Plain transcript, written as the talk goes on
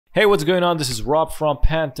Hey, what's going on? This is Rob from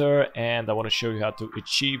Panther, and I want to show you how to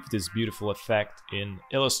achieve this beautiful effect in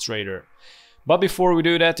Illustrator. But before we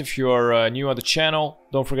do that, if you're new on the channel,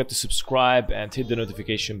 don't forget to subscribe and hit the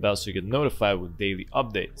notification bell so you get notified with daily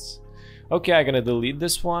updates. Okay, I'm gonna delete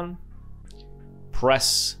this one.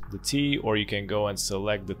 Press the T, or you can go and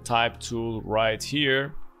select the type tool right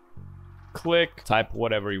here. Click, type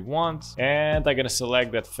whatever you want, and I'm gonna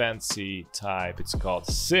select that fancy type. It's called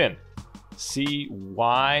Cyn.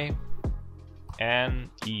 C-Y-N-E.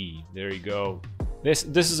 There you go. This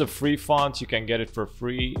is a free font. You can get it for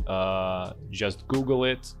free. Just Google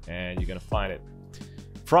it and you're gonna find it.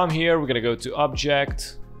 From here, we're gonna go to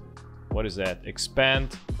Object. What is that?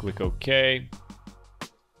 Expand. Click OK.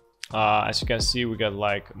 As you can see, we got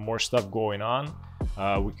like more stuff going on.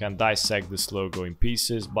 We can dissect this logo in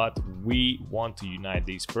pieces, but we want to unite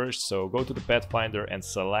these first. So go to the Pathfinder and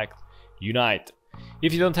select Unite.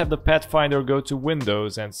 If you don't have the Pathfinder, go to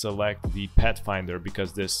Windows and select the Pathfinder,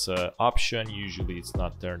 because this option usually it's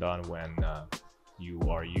not turned on when you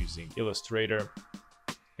are using Illustrator.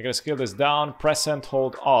 I'm gonna scale this down, press and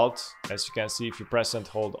hold Alt. As you can see, if you press and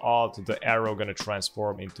hold Alt, the arrow gonna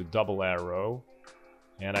transform into double arrow,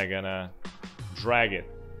 and I'm gonna drag it.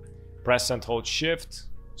 Press and hold Shift,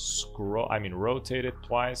 rotate it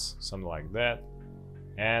twice, something like that,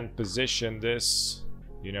 and position this,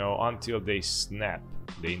 you know, until they snap,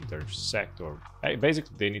 they intersect, or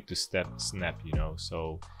basically they need to snap, you know,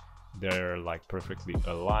 so they're like perfectly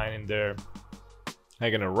aligned in there.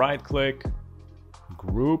 I'm gonna right click,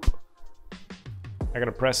 group. I'm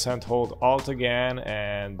gonna press and hold Alt again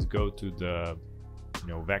and go to the, you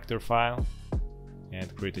know, vector file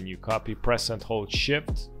and create a new copy. Press and hold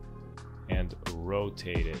Shift and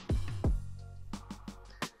rotate it.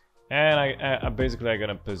 And I'm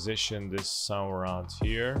gonna position this somewhere around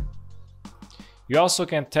here. You also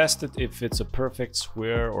can test it if it's a perfect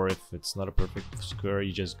square or if it's not a perfect square.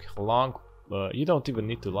 You just you don't even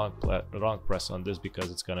need to long press on this because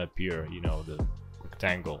it's gonna appear, you know, the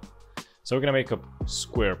rectangle. So we're gonna make a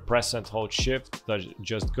square. Press and hold Shift.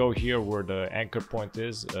 Just go here where the anchor point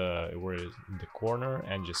is, where it's in the corner,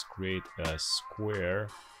 and just create a square.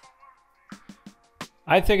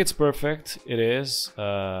 I think it's perfect. It is.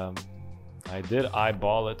 I did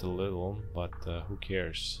eyeball it a little, but who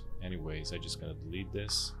cares? Anyways, I'm just gonna delete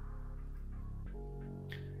this.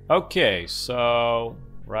 Okay, so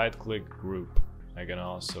right click, group. I'm gonna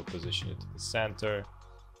also position it to the center.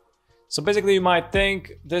 So basically you might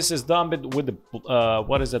think this is done with the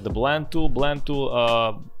what is that, the blend tool. Blend tool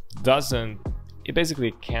doesn't, it basically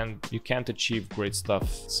you can't achieve great stuff.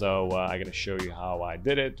 So I'm gonna show you how I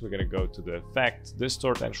did it. We're gonna go to the effect,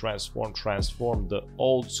 distort and transform the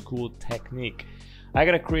old school technique. I'm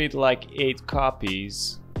gonna create like 8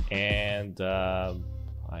 copies and I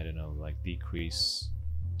don't know, like decrease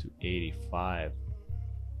to 85,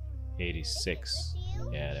 86.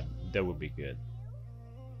 Yeah, that would be good.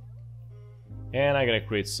 And I'm gonna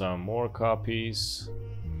create some more copies.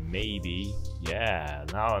 Maybe, yeah,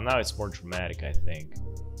 now it's more dramatic, I think.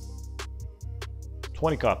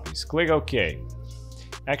 20 copies, click OK.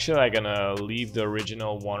 Actually, I'm gonna leave the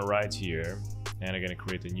original one right here, and I'm gonna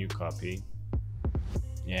create a new copy.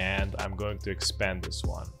 And I'm going to expand this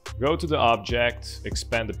one. Go to the object,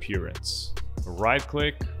 expand appearance. Right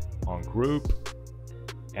click on group,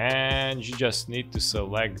 and you just need to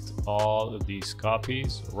select all of these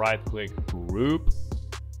copies. Right click, group,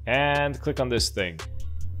 and click on this thing.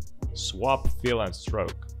 Swap fill and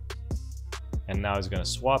stroke, and now it's gonna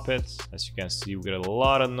swap it. As you can see, we got a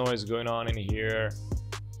lot of noise going on in here.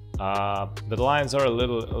 The lines are a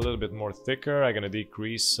little bit more thicker. I'm gonna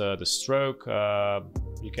decrease the stroke.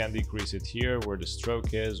 You can decrease it here where the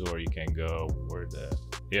stroke is, or you can go where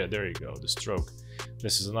there you go, the stroke.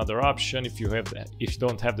 This is another option. If you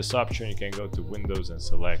don't have this option, you can go to Windows and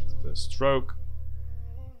select the stroke.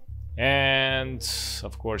 And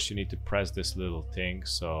of course you need to press this little thing,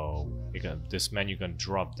 so this menu can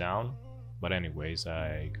drop down. But anyways,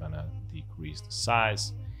 I'm gonna decrease the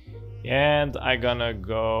size, and I'm gonna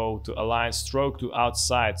go to align stroke to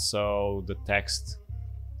outside, so the text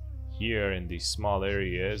here in these small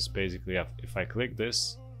areas, basically if I click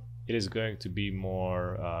this, it is going to be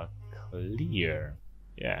more clear.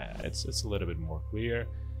 Yeah, it's a little bit more clear.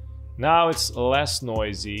 Now it's less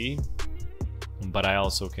noisy, but I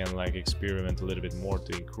also can like experiment a little bit more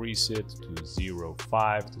to increase it to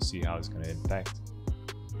 0.5 to see how it's going to impact.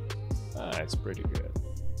 It's pretty good.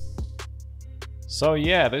 So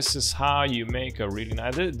yeah, this is how you make a really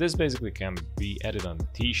nice, this basically can be added on a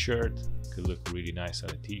t-shirt. Could look really nice on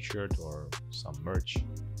a t-shirt or some merch.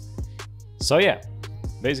 So yeah,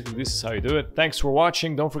 basically this is how you do it. Thanks for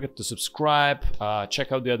watching. Don't forget to subscribe.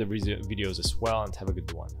 Check out the other videos as well, and have a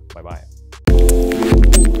good one. Bye bye.